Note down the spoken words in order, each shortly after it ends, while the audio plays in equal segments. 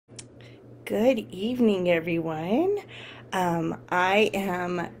Good evening, everyone. I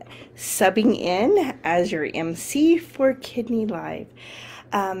am subbing in as your MC for Kidney Live.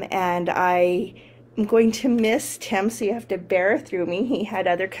 And I am going to miss Tim, so you have to bear through me. He had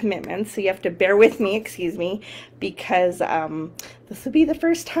other commitments, so you have to bear with me, excuse me, because this will be the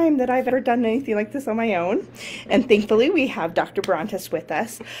first time that I've ever done anything like this on my own. And thankfully, we have Dr. Barrantes with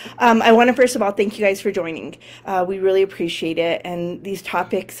us. I want to first of all thank you guys for joining. We really appreciate it, and these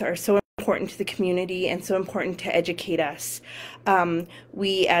topics are so important to the community and so important to educate us.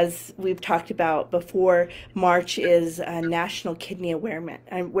 As we've talked about before, March is National Kidney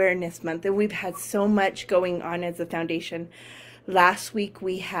Awareness Month, and we've had so much going on as a foundation. Last week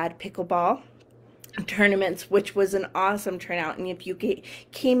we had pickleball tournaments, which was an awesome turnout, and if you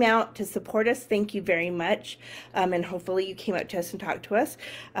came out to support us, thank you very much, and hopefully you came out to us and talked to us.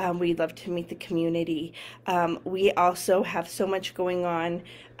 We'd love to meet the community. We also have so much going on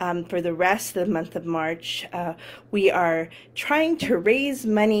for the rest of the month of March. We are trying to raise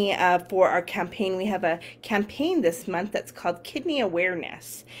money for our campaign. We have a campaign this month that's called Kidney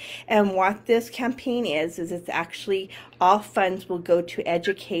Awareness, and what this campaign is it's actually all funds will go to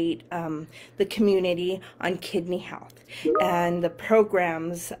educate the community on kidney health and the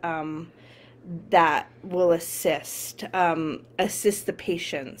programs that will assist the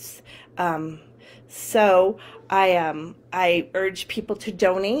patients. So I urge people to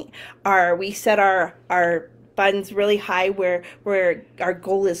donate. We set our funds really high where our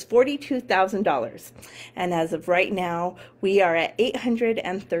goal is $42,000, and as of right now we are at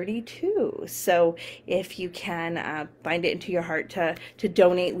 832. So if you can find it into your heart to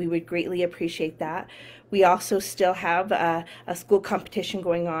donate, we would greatly appreciate that. We also still have a school competition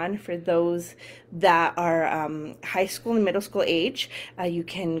going on for those that are high school and middle school age. You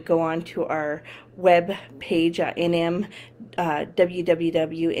can go on to our web page,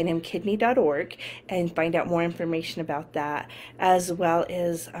 www.nmkidney.org, and find out more information about that, as well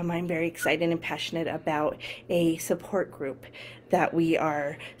as I'm very excited and passionate about a support group that we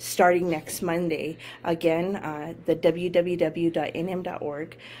are starting next Monday. Again, the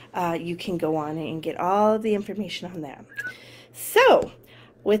www.nm.org. You can go on and get all the information on that. So,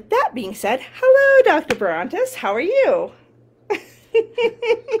 with that being said, hello, Dr. Barrantes. How are you?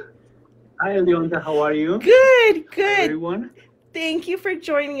 Hi, Leaonda. How are you? Good, good. Hi, everyone. Thank you for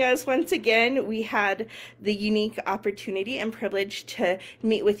joining us once again. We had the unique opportunity and privilege to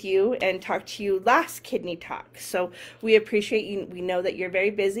meet with you and talk to you last Kidney Talk. So we appreciate you. We know that you're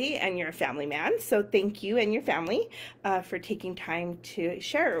very busy and you're a family man. So thank you and your family for taking time to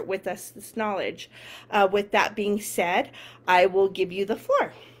share with us this knowledge. With that being said, I will give you the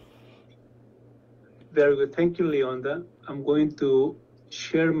floor. Very good. Thank you, Leaonda. I'm going to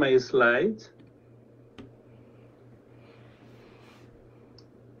share my slides.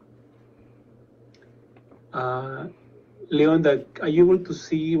 Leaonda, are you able to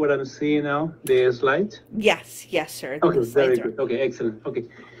see what I'm seeing now, the slides? Yes, sir. Okay, very good. Okay, excellent. Okay.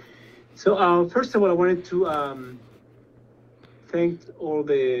 So first of all, I wanted to thank all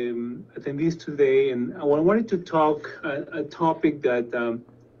the attendees today, and I wanted to talk a topic that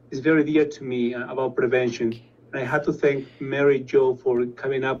is very dear to me about prevention. I have to thank Mary Jo for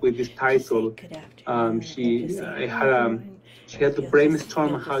coming up with this title. She had to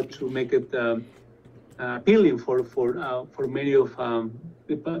brainstorm how to make it appealing for many of the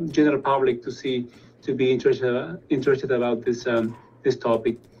general public to be interested about this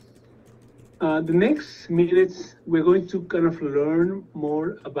topic. The next minutes we're going to kind of learn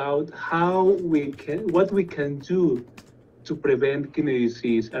more about what we can do to prevent kidney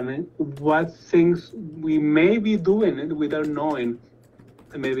disease, and what things we may be doing without knowing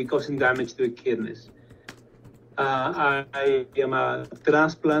that may be causing damage to the kidneys. I am a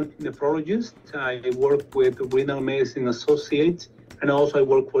transplant nephrologist. I work with Renal Medicine Associates, and also I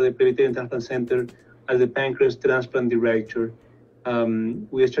work for the Presbyterian Transplant Center as the pancreas transplant director.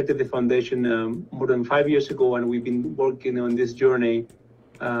 We started the foundation more than 5 years ago, and we've been working on this journey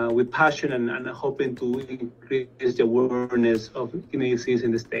with passion and hoping to increase the awareness of kidney disease in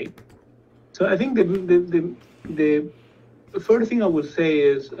the state. So I think the first thing I would say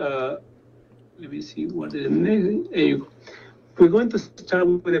is, let me see what is next. We're going to start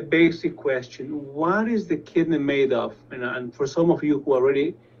with a basic question. What is the kidney made of? And for some of you who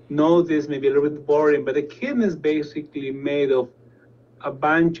already know this, maybe a little bit boring, but the kidney is basically made of a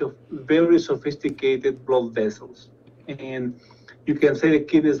bunch of very sophisticated blood vessels. And you can say the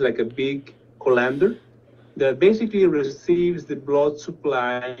kidney is like a big colander that basically receives the blood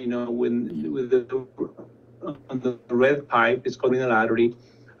supply, on the red pipe. It's called renal artery.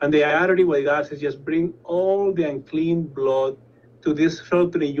 And the artery, what it does is just bring all the unclean blood to these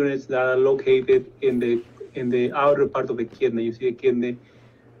filtering units that are located in the outer part of the kidney. You see a kidney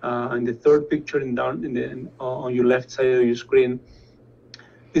in the third picture on your left side of your screen.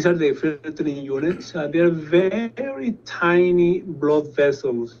 These are the filtering units. They're very tiny blood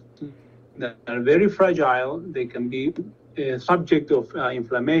vessels that are very fragile. They can be subject of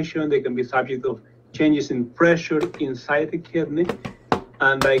inflammation. They can be subject of changes in pressure inside the kidney,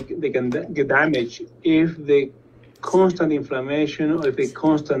 and they can get damaged if the constant inflammation or if the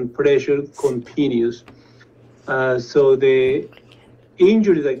constant pressure continues. So the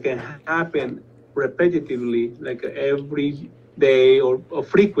injury that can happen repetitively, like every day or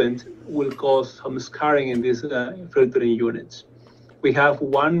frequent, will cause some scarring in these filtering units. We have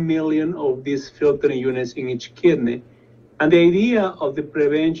 1 million of these filtering units in each kidney. And the idea of the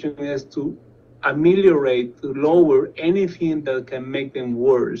prevention is to ameliorate, to lower anything that can make them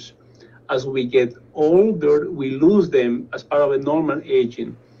worse. As we get older, we lose them as part of a normal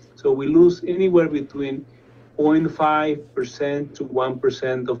aging. So we lose anywhere between 0.5% to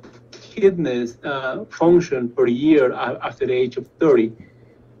 1% of kidneys function per year after the age of 30.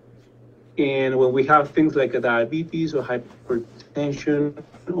 And when we have things like diabetes or hypertension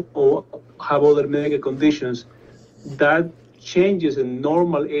or have other medical conditions, that changes in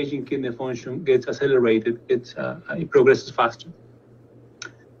normal aging kidney function gets accelerated. It progresses faster.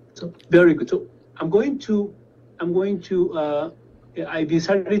 So very good. So I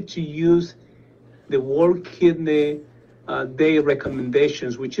decided to use the World Kidney Day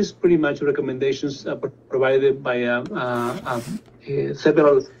recommendations, which is pretty much recommendations provided by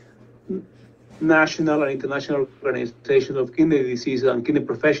several national and international organizations of kidney disease and kidney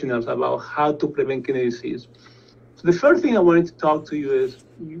professionals about how to prevent kidney disease. So the first thing I wanted to talk to you is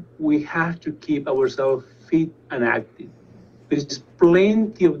we have to keep ourselves fit and active. There's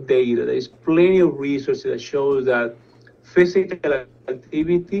plenty of data, there's plenty of research that shows that physical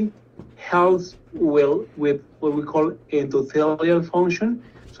activity helps well with what we call endothelial function.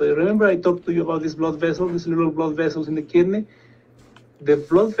 So remember I talked to you about these blood vessels, these little blood vessels in the kidney? The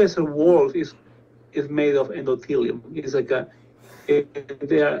blood vessel wall is made of endothelium. It's like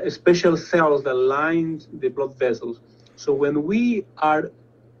there are special cells that line the blood vessels. So when we are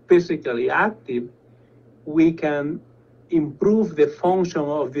physically active, we can improve the function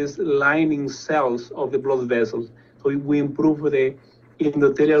of these lining cells of the blood vessels. So we improve the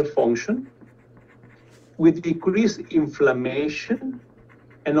endothelial function. We decrease inflammation,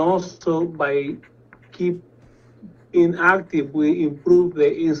 and also by keep inactive, we improve the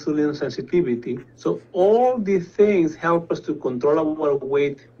insulin sensitivity. So all these things help us to control our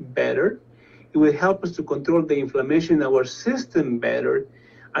weight better. It will help us to control the inflammation in our system better,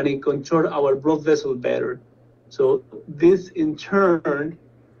 and it control our blood vessel better. So this in turn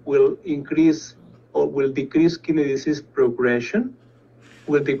will increase or will decrease kidney disease progression,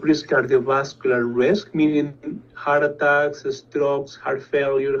 will decrease cardiovascular risk, meaning heart attacks, strokes, heart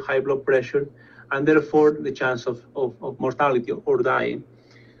failure, high blood pressure, and therefore the chance of mortality or dying.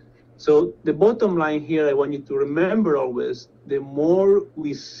 So the bottom line here, I want you to remember always, the more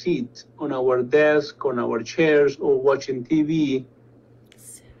we sit on our desk, on our chairs, or watching TV,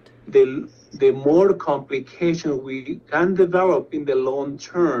 the more complications we can develop in the long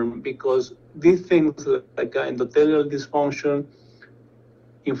term, because these things like endothelial dysfunction,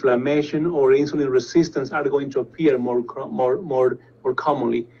 inflammation, or insulin resistance are going to appear more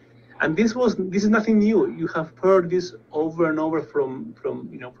commonly. And this is nothing new. You have heard this over and over from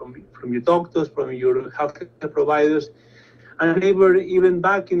your doctors, from your healthcare providers, and even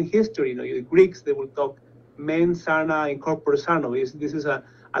back in history. The Greeks, they will talk mens sana in corpore sano. This is a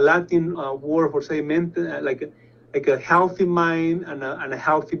Latin word for saying like a healthy mind and a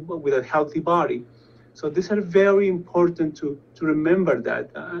healthy with a healthy body. So these are very important to remember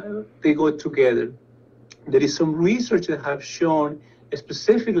that they go together. There is some research that have shown,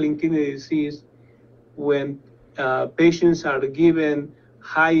 specifically in kidney disease, when patients are given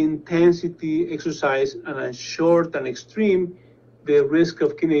high intensity exercise and a short and extreme, the risk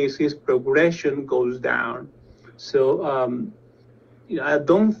of kidney disease progression goes down. So I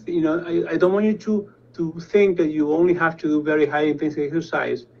don't want you to think that you only have to do very high intensity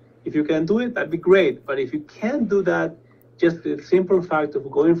exercise. If you can do it, that'd be great. But if you can't do that, just the simple fact of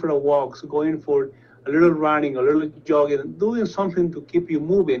going for a walk, going for a little running, a little jogging, doing something to keep you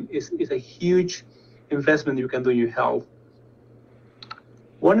moving is a huge investment you can do in your health.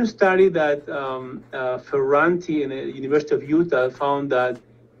 One study that Ferranti in the University of Utah found that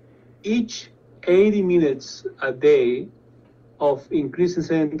each 80 minutes a day of increasing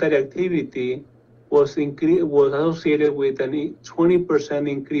sedentary activity was associated with a 20%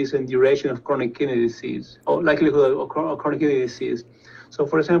 increase in duration of chronic kidney disease, or likelihood of chronic kidney disease. So,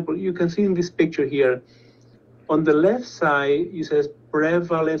 for example, you can see in this picture here, on the left side, it says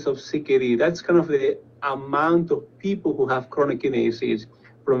prevalence of CKD. That's kind of the amount of people who have chronic kidney disease,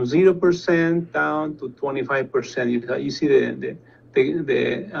 from 0% down to 25%. You see the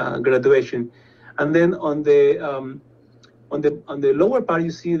graduation, and then on the lower part,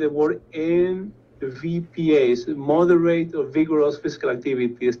 you see the word MVPAs, moderate or vigorous physical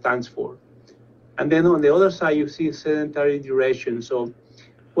activity stands for. And then on the other side, you see sedentary duration. So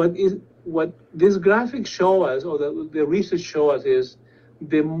what this graphic show us, or the research show us, is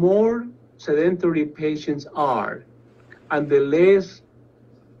the more sedentary patients are, and the less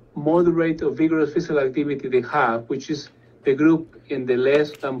moderate or vigorous physical activity they have, which is the group in the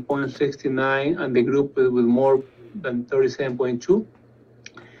less than 0.69 and the group with more than 37.2,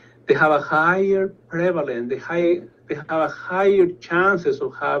 they have a higher prevalence, they have a higher chances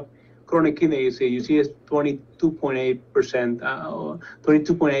of have chronic kidney disease. You see it's 22.8%.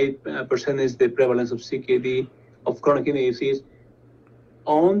 22.8% is the prevalence of CKD, of chronic kidney disease,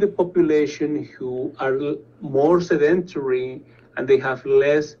 on the population who are more sedentary and they have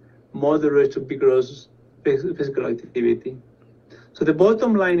less moderate to vigorous physical activity. So the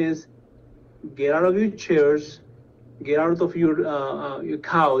bottom line is, get out of your chairs, get out of your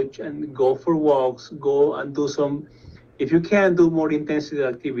couch and go for walks, go and do some, if you can do more intensity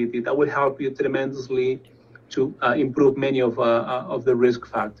activity, that will help you tremendously to improve many of the risk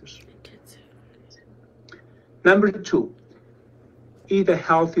factors. Number 2, eat a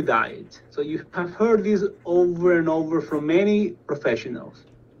healthy diet. So you have heard this over and over from many professionals,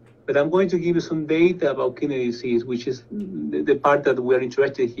 but I'm going to give you some data about kidney disease, which is the part that we're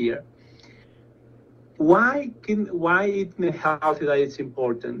interested here. Why eating a healthy diet is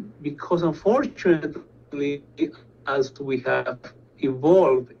important? Because unfortunately, as we have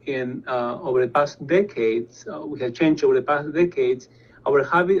evolved in over the past decades, we have changed over the past decades, our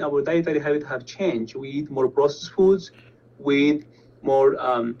dietary habits have changed. We eat more processed foods, we eat more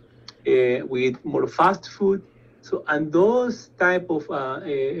fast food. So, and those type of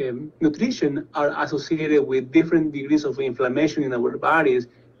nutrition are associated with different degrees of inflammation in our bodies,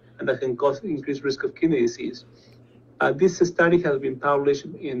 and that can cause increased risk of kidney disease. This study has been published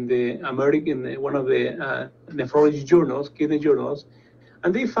in one of the nephrology journals, kidney journals,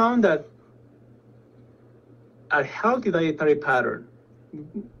 and they found that a healthy dietary pattern,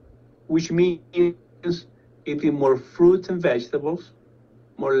 which means eating more fruits and vegetables,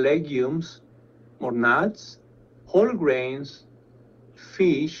 more legumes, more nuts, whole grains,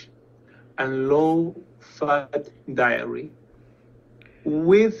 fish, and low-fat dietary,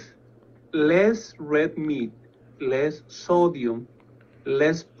 with less red meat, less sodium,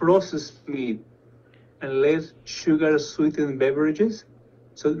 less processed meat, and less sugar-sweetened beverages.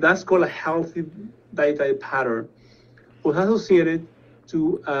 So that's called a healthy dietary pattern, was associated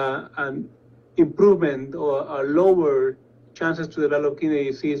to an improvement or a lower chances to develop kidney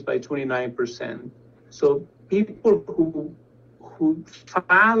disease by 29%. So people who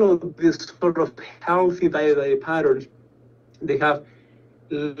follow this sort of healthy dietary patterns, they have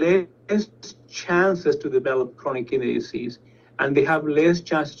less chances to develop chronic kidney disease, and they have less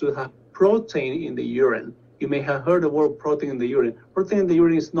chances to have protein in the urine. You may have heard the word protein in the urine. Protein in the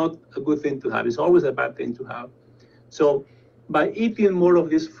urine is not a good thing to have. It's always a bad thing to have. So by eating more of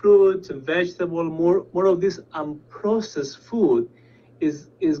these fruits and vegetables, more of this unprocessed food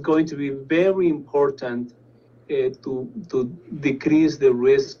is going to be very important to decrease the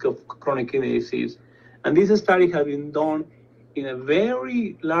risk of chronic kidney disease. And this study has been done in a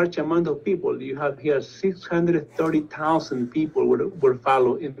very large amount of people. You have here 630,000 people were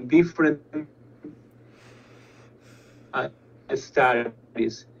followed in different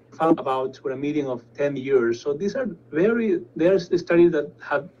studies, found about for a median of 10 years. So these are there's studies that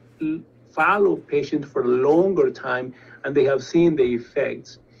have followed patients for a longer time, and they have seen the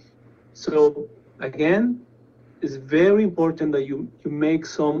effects. So again, it's very important that you make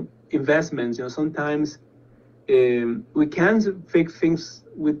some investments. Sometimes we can't fix things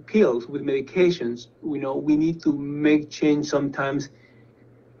with pills, with medications. We need to make change sometimes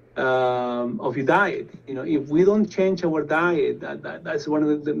of your diet. If we don't change our diet, that's one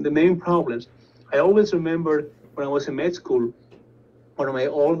of the main problems. I always remember when I was in med school, one of my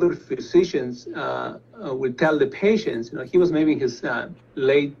older physicians would tell the patients, he was maybe in his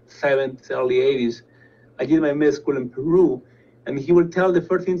late 70s, early 80s. I did my med school in Peru, and he would tell the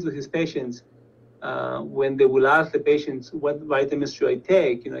first things to his patients when they will ask the patients, what vitamins should I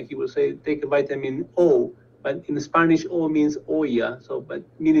take? He will say, take a vitamin O, but in Spanish, O means olla, so but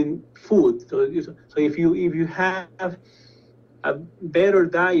meaning food. So if you have a better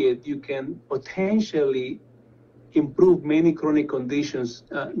diet, you can potentially improve many chronic conditions,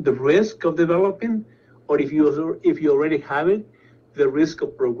 the risk of developing, or if you already have it, the risk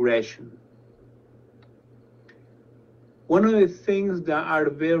of progression. One of the things that are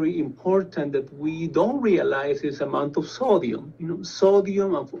very important that we don't realize is amount of sodium.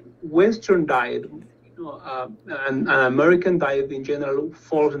 Sodium of Western diet, and American diet in general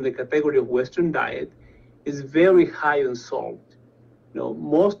falls in the category of Western diet, is very high in salt.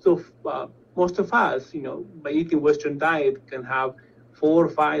 Most of us, by eating Western diet, can have 4,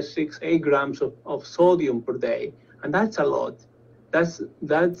 5, 6, 8 grams of sodium per day, and that's a lot.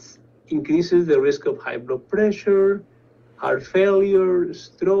 That's increases the risk of high blood pressure, heart failure,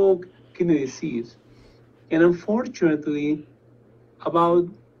 stroke, kidney disease. And unfortunately, about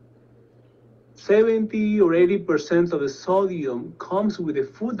 70 or 80% of the sodium comes with the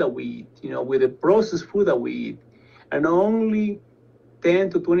food that we eat, with the processed food that we eat. And only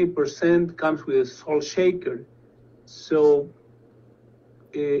 10 to 20% comes with a salt shaker. So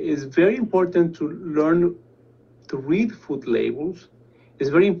it's very important to learn to read food labels.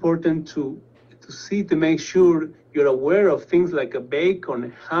 It's very important to make sure you're aware of things like a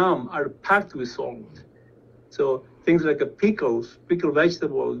bacon, ham are packed with salt. So things like pickled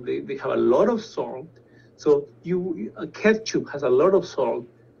vegetables, they have a lot of salt. So ketchup has a lot of salt,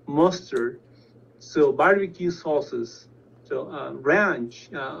 mustard, so barbecue sauces, so ranch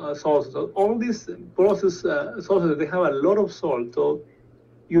sauces, all these processed sauces, they have a lot of salt. So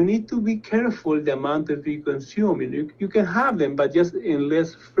you need to be careful the amount that you consume. You can have them, but just in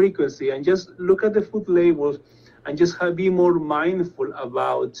less frequency, and just look at the food labels and just be more mindful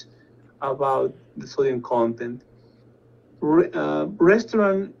about the sodium content.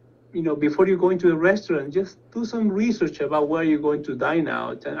 Restaurant, before you go into a restaurant, just do some research about where you're going to dine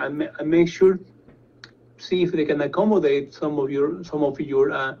out, and make sure, see if they can accommodate some of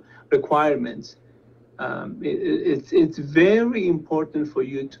your requirements. It's very important for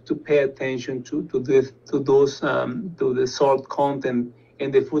you to pay attention to the salt content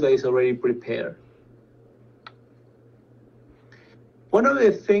in the food that is already prepared. One of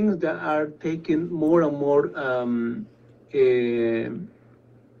the things that are taking more and more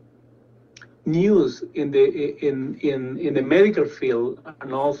news in the medical field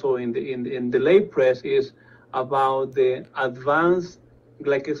and also in the lay press is about the advanced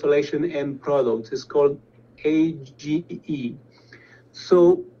glycosylation end products. It's called AGE.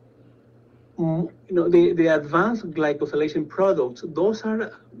 So, the advanced glycosylation products, those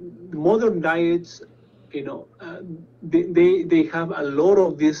are modern diets. They have a lot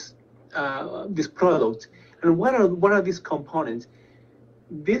of these products. And what are these components?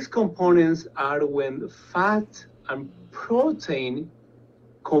 These components are when fat and protein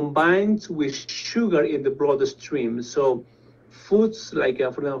combines with sugar in the bloodstream. So foods like,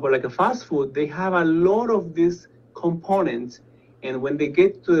 for example, like a fast food, they have a lot of these components. And when they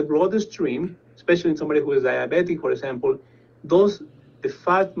get to the bloodstream, especially in somebody who is diabetic, for example, the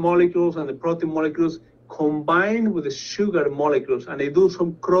fat molecules and the protein molecules combine with the sugar molecules, and they do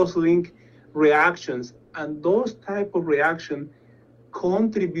some cross-link reactions. And those type of reactions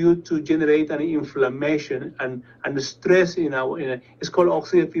contribute to generate an inflammation and stress it's called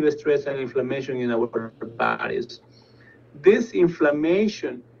oxidative stress and inflammation in our bodies. This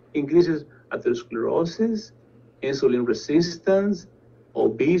inflammation increases atherosclerosis, insulin resistance,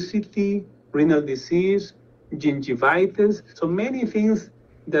 obesity, renal disease, gingivitis. So many things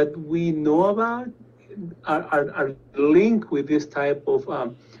that we know about are linked with this type of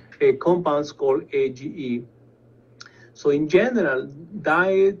compounds called AGE. So in general,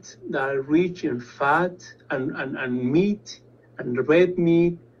 diets that are rich in fat and meat and red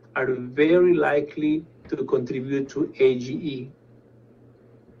meat are very likely to contribute to AGE.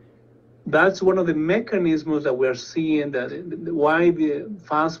 That's one of the mechanisms that we're seeing, that why the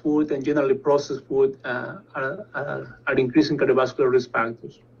fast food and generally processed food are increasing cardiovascular risk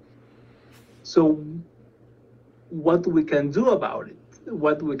factors. So what we can do about it?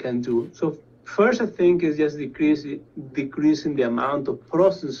 What we can do? So first, I think, is just decreasing the amount of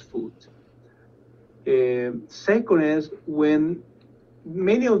processed food. Second is when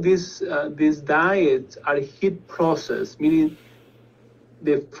many of these diets are heat processed, meaning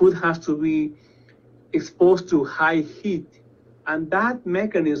the food has to be exposed to high heat, and that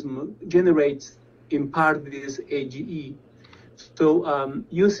mechanism generates in part this AGE. So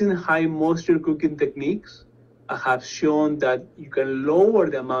using high moisture cooking techniques have shown that you can lower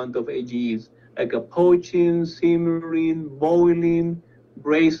the amount of AGEs, like poaching, simmering, boiling,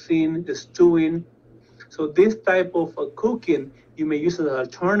 braising, stewing. So this type of cooking, you may use as an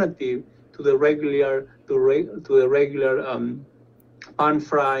alternative to the regular pan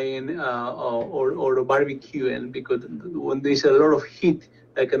frying or barbecuing, because when there's a lot of heat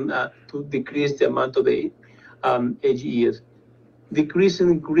that can to decrease the amount of the AGEs.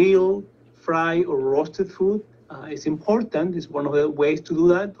 Decreasing grill, fry, or roasted food is important. It's one of the ways to do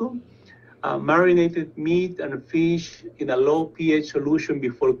that too. Marinated meat and fish in a low pH solution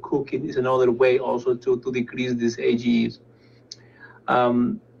before cooking is another way also to decrease these AGEs.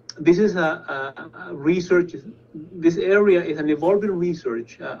 This is a research. This area is an evolving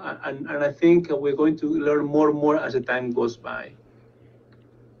research, and I think we're going to learn more and more as the time goes by.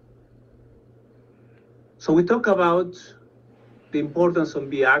 So we talk about the importance of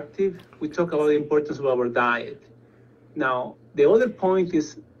being active. We talk about the importance of our diet. Now, the other point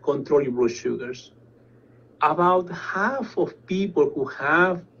is control your blood sugars. About half of people who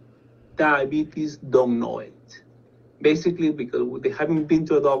have diabetes don't know it. Basically because they haven't been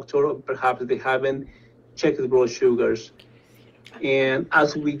to a doctor, or perhaps they haven't checked the blood sugars. And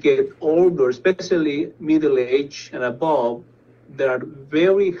as we get older, especially middle age and above, there are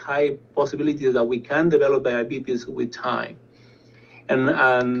very high possibilities that we can develop diabetes with time. And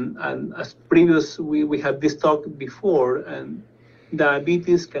as previous, we had this talk before, and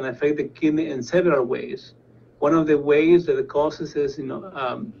diabetes can affect the kidney in several ways. One of the ways that it causes is, in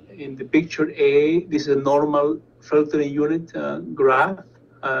the picture A, this is a normal filtering unit graph,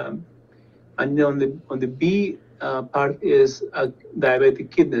 and on the B part is a diabetic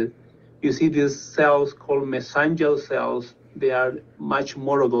kidney. You see these cells called mesangial cells. They are much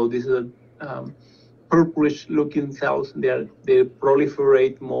more of those. These are purplish-looking cells. They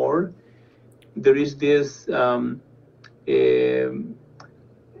proliferate more. There is this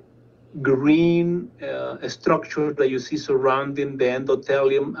green structure that you see surrounding the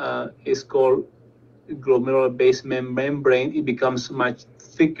endothelium is called glomerular base membrane. It becomes much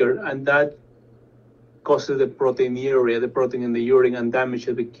thicker, and that causes the proteinuria, the protein in the urine, and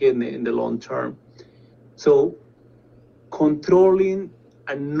damages the kidney in the long term. So controlling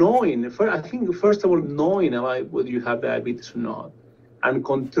and knowing, I think first of all, knowing about whether you have diabetes or not, and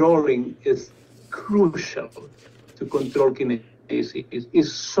controlling is crucial to control kidney disease.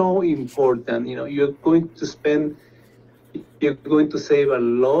 Is so important. You're going to save a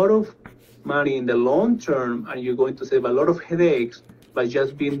lot of money in the long term, and you're going to save a lot of headaches by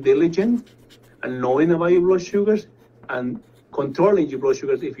just being diligent and knowing about your blood sugars and controlling your blood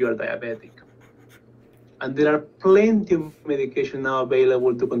sugars if you are diabetic. And there are plenty of medication now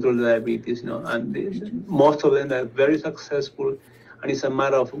available to control diabetes, and most of them are very successful, and it's a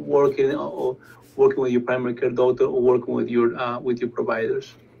matter of working with your primary care doctor or working with your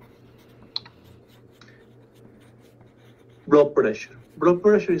providers. Blood pressure. Blood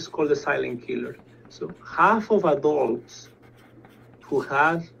pressure is called the silent killer. So half of adults who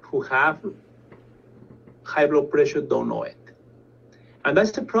have high blood pressure don't know it. And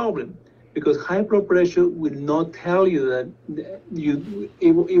that's the problem, because high blood pressure will not tell you that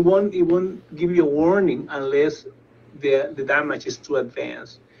it won't give you a warning unless the damage is too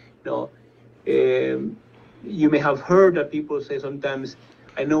advanced. You may have heard that people say sometimes,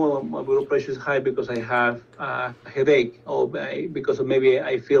 I know my blood pressure is high because I have a headache, or because maybe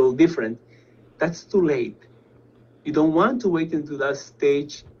I feel different. That's too late. You don't want to wait until that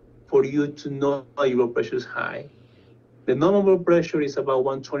stage for you to know your blood pressure is high. The normal blood pressure is about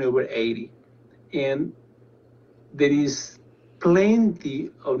 120/80. And there is plenty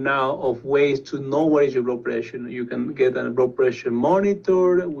of ways to know what is your blood pressure. You can get a blood pressure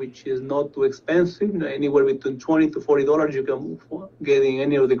monitor, which is not too expensive. Anywhere between $20 to $40 you can get in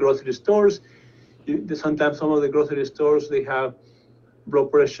any of the grocery stores. Sometimes some of the grocery stores, they have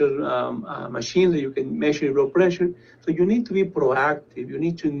blood pressure machines that you can measure your blood pressure. So you need to be proactive. You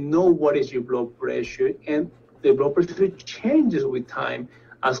need to know what is your blood pressure, and the blood pressure changes with time.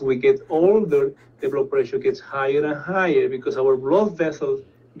 As we get older, the blood pressure gets higher and higher because our blood vessels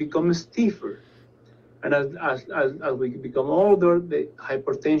become stiffer. And as we become older, the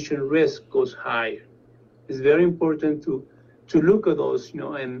hypertension risk goes higher. It's very important to look at those,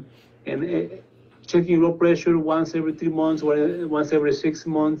 and checking blood pressure once every 3 months, or once every 6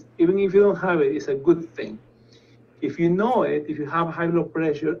 months. Even if you don't have it, it's a good thing. If you know it, if you have high blood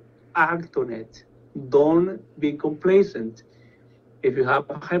pressure, act on it. Don't be complacent. If you have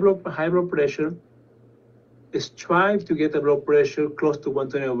high blood pressure, strive to get a blood pressure close to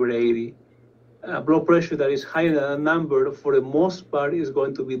 120/80. Blood pressure that is higher than that number, for the most part, is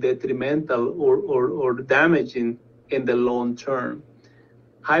going to be detrimental or damaging in the long term.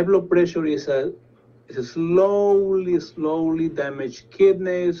 High blood pressure is a slowly damage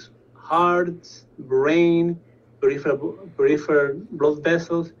kidneys, heart, brain, peripheral blood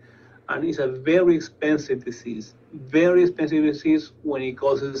vessels, and it's a very expensive disease when it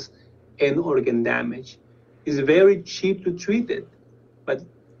causes end organ damage. It's very cheap to treat it, but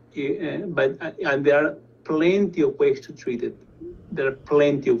and there are plenty of ways to treat it. There are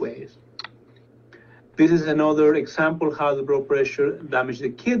plenty of ways. This is another example how the blood pressure damages the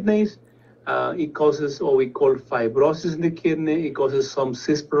kidneys. It causes what we call fibrosis in the kidney. It causes some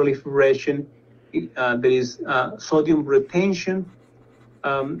cyst proliferation. There is sodium retention.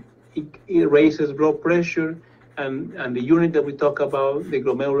 It raises blood pressure, and the unit that we talk about, the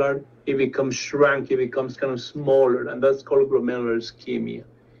glomerular, it becomes shrunk, it becomes kind of smaller, and that's called glomerular ischemia.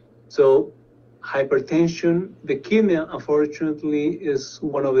 So hypertension, the kidney, unfortunately, is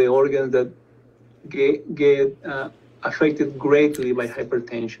one of the organs that get affected greatly by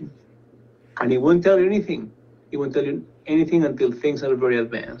hypertension. And it won't tell you anything. It won't tell you anything until things are very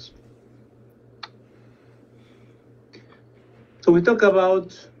advanced. So we talk about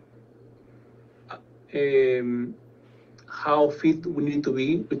how fit we need to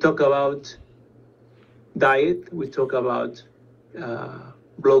be. We talk about diet. We talk about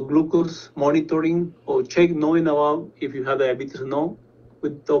blood glucose monitoring or knowing about if you have diabetes or not. We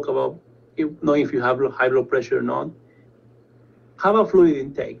talk about knowing if you have high blood pressure or not. How about fluid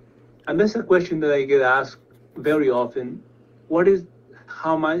intake? And that's a question that I get asked very often.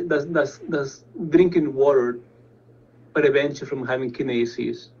 How much does drinking water prevent you from having kidney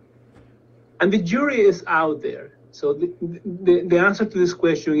disease? And the jury is out there. So the answer to this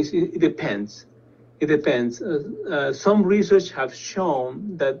question is it depends. It depends. Some research have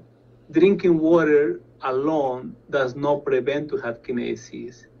shown that drinking water alone does not prevent to have kidney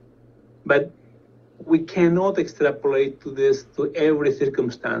disease. But we cannot extrapolate to every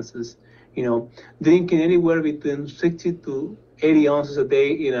circumstances. Drinking anywhere between 60 to 80 ounces a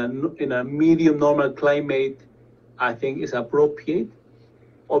day in a medium normal climate, I think is appropriate.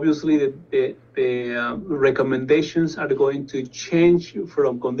 Obviously, the recommendations are going to change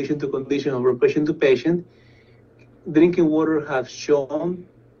from condition to condition or from patient to patient. Drinking water has shown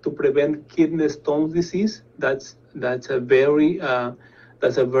to prevent kidney stone disease. That's a very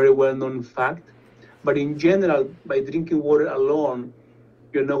well-known fact. But in general, by drinking water alone,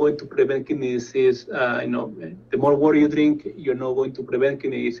 you're not going to prevent kidney disease. The more water you drink, you're not going to prevent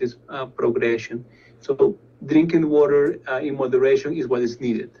kidney disease progression. So drinking water in moderation is what is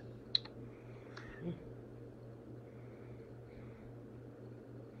needed.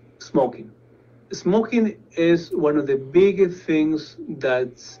 Smoking. Smoking is one of the biggest things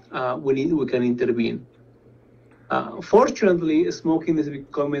that we can intervene. Fortunately, smoking is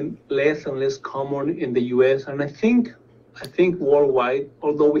becoming less and less common in the U.S. and I think worldwide.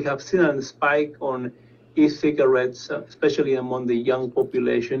 Although we have seen a spike on e-cigarettes, especially among the young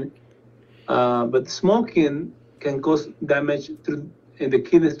population, but smoking can cause damage in the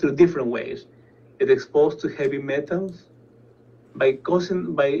kidneys through different ways. It's exposed to heavy metals. By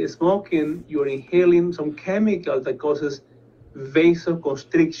smoking, you're inhaling some chemical that causes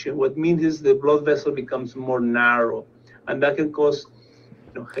vasoconstriction. What means is the blood vessel becomes more narrow, and that can cause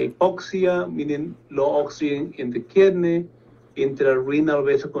hypoxia, meaning low oxygen in the kidney, intrarenal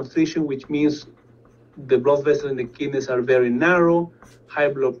vasoconstriction, which means the blood vessels in the kidneys are very narrow, high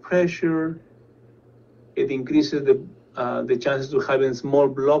blood pressure. It increases the chances of having small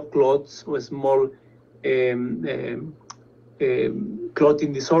blood clots or small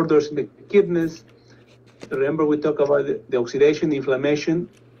clotting disorders in the kidneys. Remember, we talk about the oxidation, the inflammation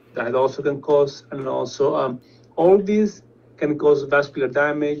that also can cause, and also all these can cause vascular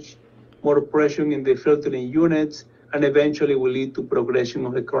damage, more pressure in the filtering units, and eventually will lead to progression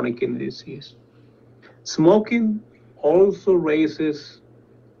of the chronic kidney disease. Smoking also raises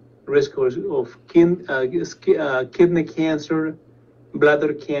risk of kidney cancer,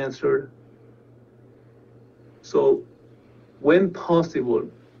 bladder cancer. So when possible,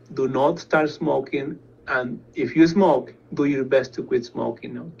 do not start smoking. And if you smoke, do your best to quit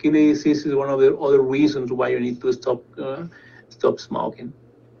smoking. Kidney disease is one of the other reasons why you need to stop smoking.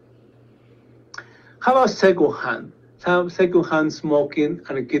 How about secondhand smoking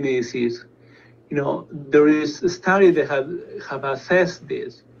and kidney disease? There is a study that have assessed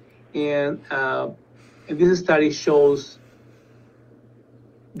this, and this study shows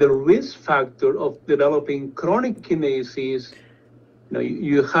the risk factor of developing chronic kidney disease.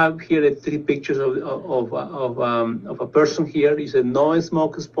 You have here the three pictures of a person here. It's a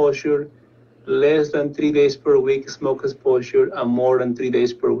no-smoke exposure, less than 3 days per week smoke exposure, and more than 3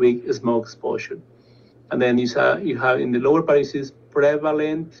 days per week smoke exposure. And then you have in the lower part, it is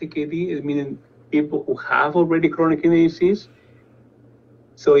prevalent CKD, meaning people who have already chronic kidney disease.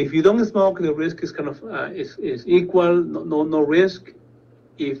 So if you don't smoke, the risk is kind of is equal, no risk.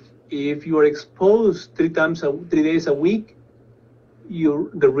 If you are exposed 3 days a week,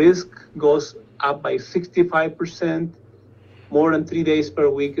 the risk goes up by 65%. More than 3 days per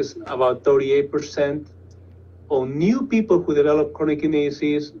week is about 38%. On new people who develop chronic kidney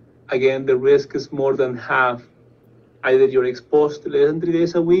disease, again, the risk is more than half. Either you're exposed less than 3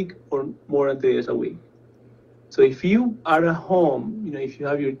 days a week or more than 3 days a week. So if you are at home, if you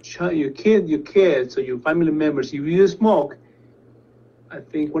have your kids, or your family members, if you smoke, I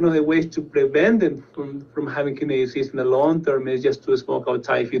think one of the ways to prevent them from having kidney disease in the long term is just to smoke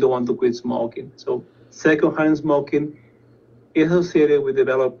outside if you don't want to quit smoking. So secondhand smoking is associated with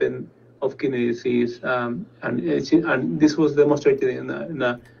development of kidney disease, and this was demonstrated in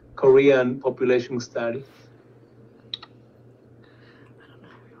a Korean population study.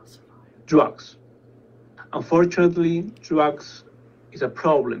 Drugs. Unfortunately, drugs is a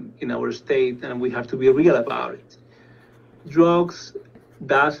problem in our state, and we have to be real about it. Drugs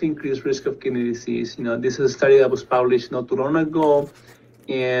does increase risk of kidney disease. This is a study that was published not too long ago,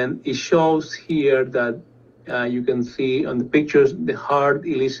 and it shows here that you can see on the pictures the hard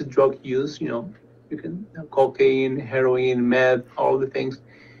illicit drug use. You can cocaine, heroin, meth, all the things.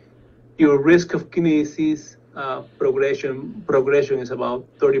 Your risk of kidney disease progression is about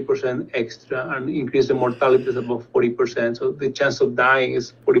 30% extra, and increase the mortality is about 40%. So the chance of dying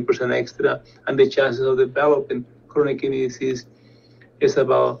is 40% extra, and the chances of developing chronic kidney disease is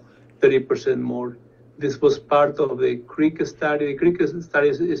about 30% more. This was part of the CRIC study. The CRIC study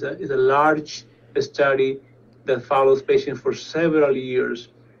is a large study that follows patients for several years,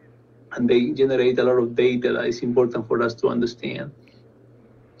 and they generate a lot of data that is important for us to understand.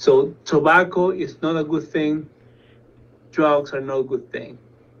 So tobacco is not a good thing. Drugs are not a good thing.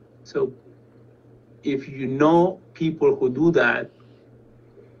 So if you know people who do that,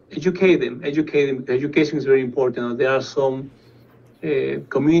 educate them, because education is very important. There are some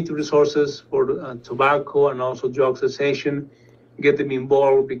community resources for tobacco and also drug cessation. Get them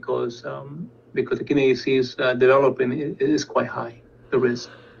involved because the kidney disease developing is quite high, the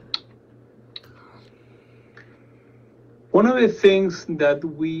risk. One of the things that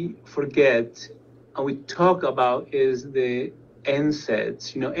we forget and we talk about is the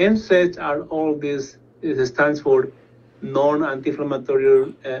NSAIDs. NSAIDs are all this. It stands for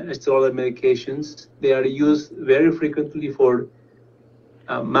non-anti-inflammatory steroidal medications. They are used very frequently for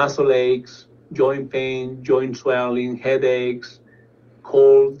muscle aches, joint pain, joint swelling, headaches,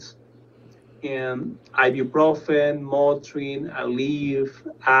 colds, and ibuprofen, Motrin, Aleve,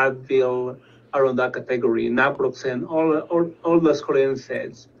 Advil are on that category. Naproxen, all those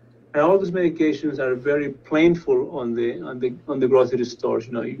NSAIDs. And all these medications are very plentiful on the grocery stores.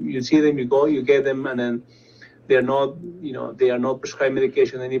 You see them, you go, you get them, and then they are not prescribed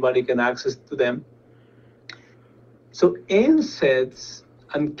medication. Anybody can access to them. So NSAIDs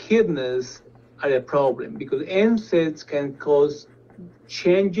and kidneys are a problem because NSAIDs can cause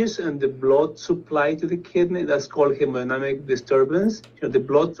changes in the blood supply to the kidney. That's called hemodynamic disturbance. The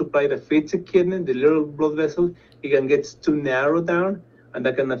blood supply that feeds the kidney, the little blood vessels, it can get too narrow down, and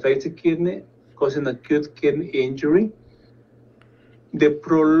that can affect the kidney, causing acute kidney injury. The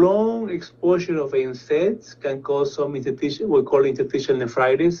prolonged exposure of NSAIDs can cause some interstitial, we call interstitial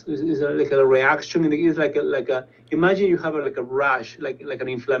nephritis. It's like a reaction. It's like a imagine you have like a rash, like an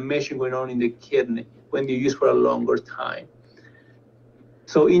inflammation going on in the kidney when you use for a longer time.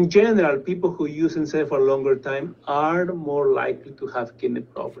 So in general, people who use NSAID for a longer time are more likely to have kidney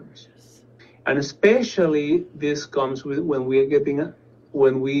problems. And especially this comes with when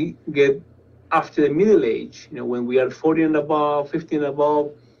we get after the middle age, when we are 40 and above, 50 and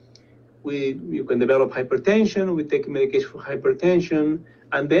above, you can develop hypertension. We take medication for hypertension,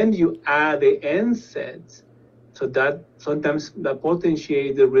 and then you add the NSAIDs. So that sometimes that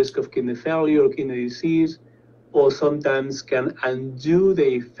potentiates the risk of kidney failure or kidney disease, or sometimes can undo the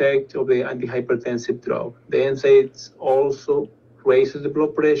effect of the antihypertensive drug. The NSAIDs also raises the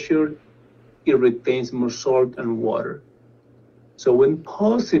blood pressure. It retains more salt and water. So when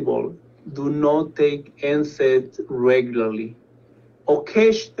possible, do not take NSAIDs regularly.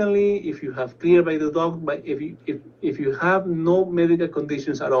 Occasionally, if you have cleared by the doctor, but if you have no medical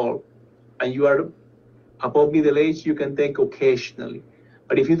conditions at all, and you are above middle age, you can take occasionally.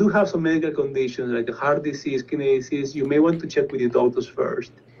 But if you do have some medical conditions like heart disease, kidney disease, you may want to check with your doctors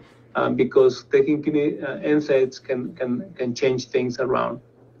first, because taking NSAIDs can change things around.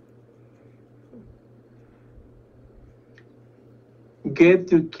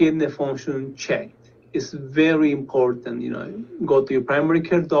 Get your kidney function checked. It's very important. Go to your primary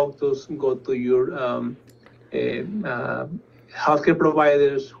care doctors, go to your healthcare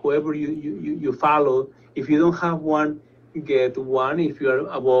providers, whoever you follow, if you don't have one, get one. If you are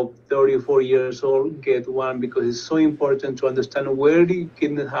above 34 years old, get one, because it's so important to understand where the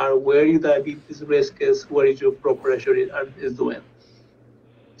kidneys are, where your diabetes risk is, where is your blood pressure is doing.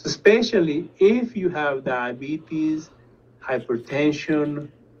 So especially if you have diabetes, hypertension,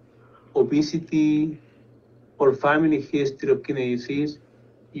 obesity, or family history of kidney disease,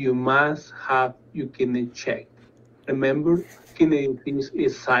 you must have your kidney checked. Remember, kidney disease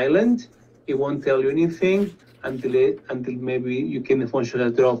is silent. It won't tell you anything until maybe your kidney function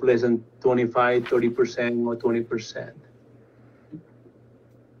has dropped less than 25, 30%, or 20%.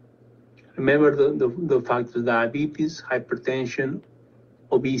 Remember the factors: diabetes, hypertension,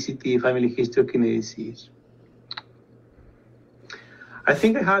 obesity, family history of kidney disease. I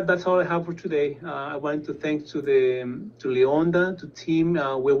think that's all I have for today. I want to thank to Leaonda, to team.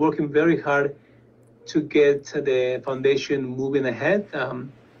 We're working very hard to get the foundation moving ahead.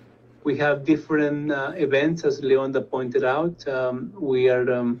 We have different events, as Leaonda pointed out. We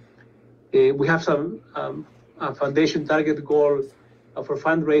have some a foundation target goal for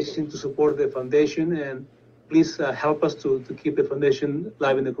fundraising to support the foundation, and please help us to keep the foundation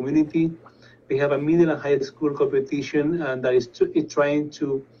live in the community. We have a middle and high school competition that is trying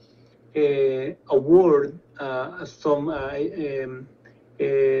to award some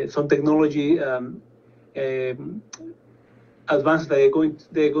technology advances that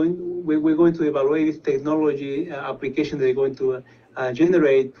we're going to evaluate this technology application they're going to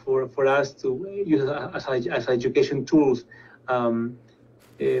generate for us to use as education tools.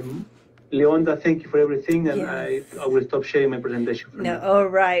 Leaonda, thank you for everything, and yes. I will stop sharing my presentation for now. All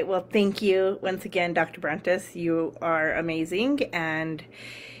right. Well, thank you once again, Dr. Barrantes. You are amazing, and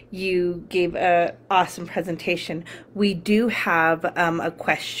you gave an awesome presentation. We do have a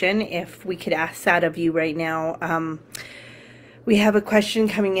question, if we could ask that of you right now. We have a question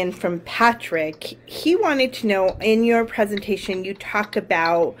coming in from Patrick. He wanted to know, in your presentation, you talk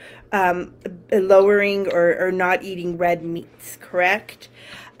about lowering or not eating red meats, correct?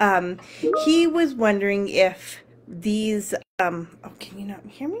 He was wondering if these, oh, can you not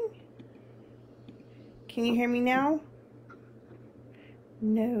hear me? Can you hear me now?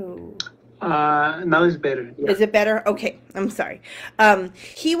 No. Now it's better. Yeah. Is it better? Okay, I'm sorry.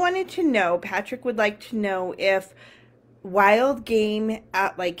 He wanted to know, Patrick would like to know if wild game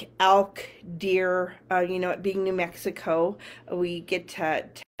at like elk, deer, being New Mexico, we get to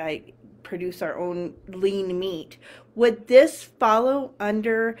produce our own lean meat. Would this follow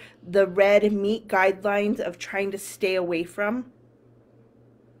under the red meat guidelines of trying to stay away from?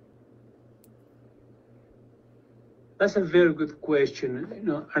 That's a very good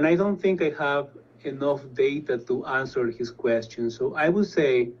question, and I don't think I have enough data to answer his question. So I would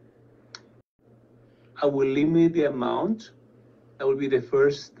say I will limit the amount. That would be the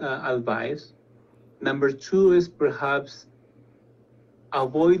first advice. Number two is perhaps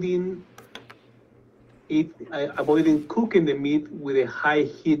avoiding cooking the meat with a high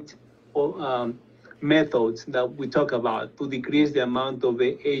heat methods that we talk about to decrease the amount of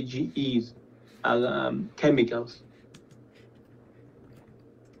the AGEs, chemicals.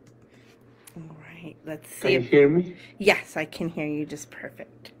 All right, let's see. Can you hear me? Yes, I can hear you just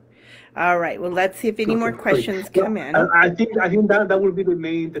perfect. All right, well, let's see if any more questions come in. I think that will be the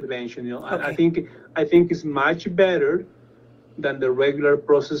main intervention. Okay. I think it's much better than the regular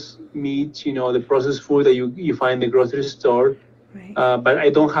processed meat, the processed food that you find in the grocery store. Right. But I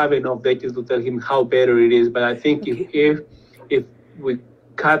don't have enough data to tell him how better it is. But I think okay. if we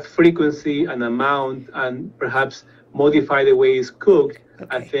cut frequency and amount and perhaps modify the way it's cooked,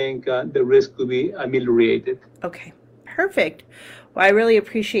 okay. I think the risk could be ameliorated. Okay, perfect. Well, I really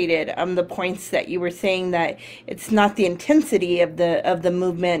appreciated the points that you were saying, that it's not the intensity of the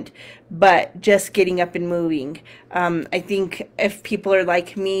movement, but just getting up and moving. I think if people are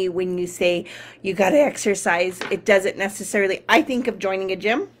like me, when you say you got to exercise, it doesn't necessarily, I think of joining a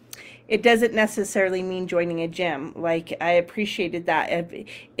gym. It doesn't necessarily mean joining a gym. Like, I appreciated that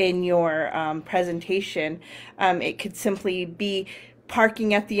in your presentation. It could simply be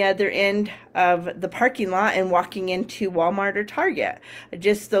parking at the other end of the parking lot and walking into Walmart or Target.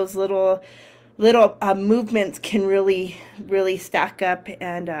 Just those little movements can really stack up,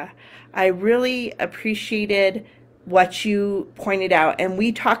 and I really appreciated what you pointed out. And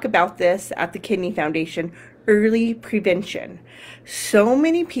we talk about this at the Kidney Foundation, early prevention. So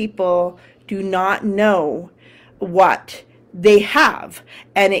many people do not know what they have,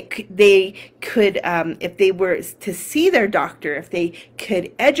 and they could, if they were to see their doctor, if they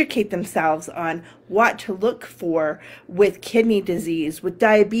could educate themselves on what to look for with kidney disease, with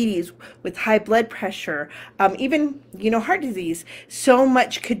diabetes, with high blood pressure, even heart disease, so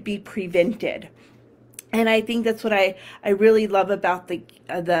much could be prevented. And I think that's what I really love about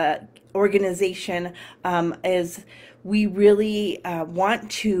the organization, is we really want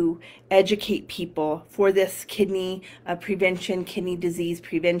to educate people for this kidney prevention, kidney disease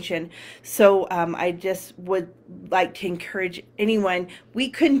prevention. So I just would like to encourage anyone. We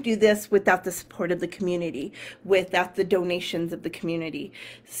couldn't do this without the support of the community, without the donations of the community.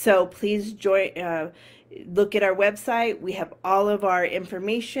 So please join. Look at our website. We have all of our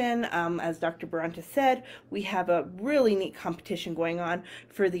information. As Dr. Barrantes said, we have a really neat competition going on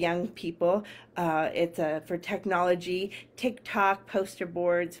for the young people. It's for technology, TikTok, poster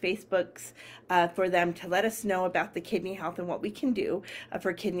boards, Facebooks, for them to let us know about the kidney health and what we can do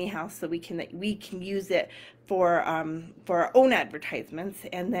for kidney health, so we can use it for our own advertisements.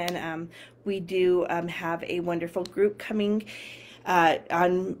 And then we do have a wonderful group coming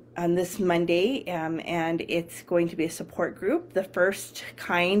on this Monday, and it's going to be a support group, the first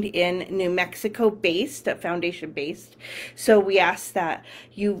kind in New Mexico based, foundation based. So we ask that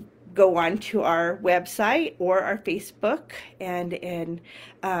you go on to our website or our Facebook, and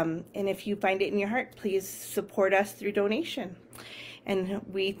if you find it in your heart, please support us through donation. And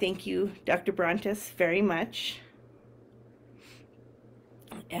we thank you, Dr. Barrantes, very much.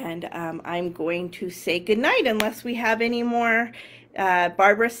 And I'm going to say goodnight unless we have any more.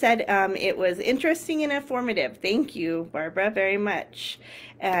 Barbara said it was interesting and informative. Thank you, Barbara, very much.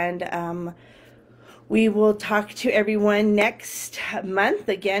 And we will talk to everyone next month.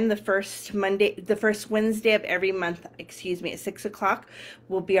 Again, the first Wednesday of every month, excuse me, at 6 o'clock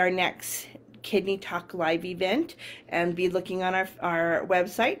will be our next Kidney Talk live event, and be looking on our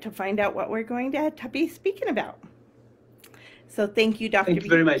website to find out what we're going to be speaking about. So thank you, Dr. Thank you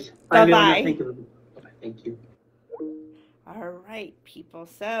very much. Bye-bye. Leaonda. Thank you. Bye-bye. Thank you. All right, people.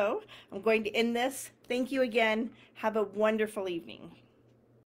 So I'm going to end this. Thank you again. Have a wonderful evening.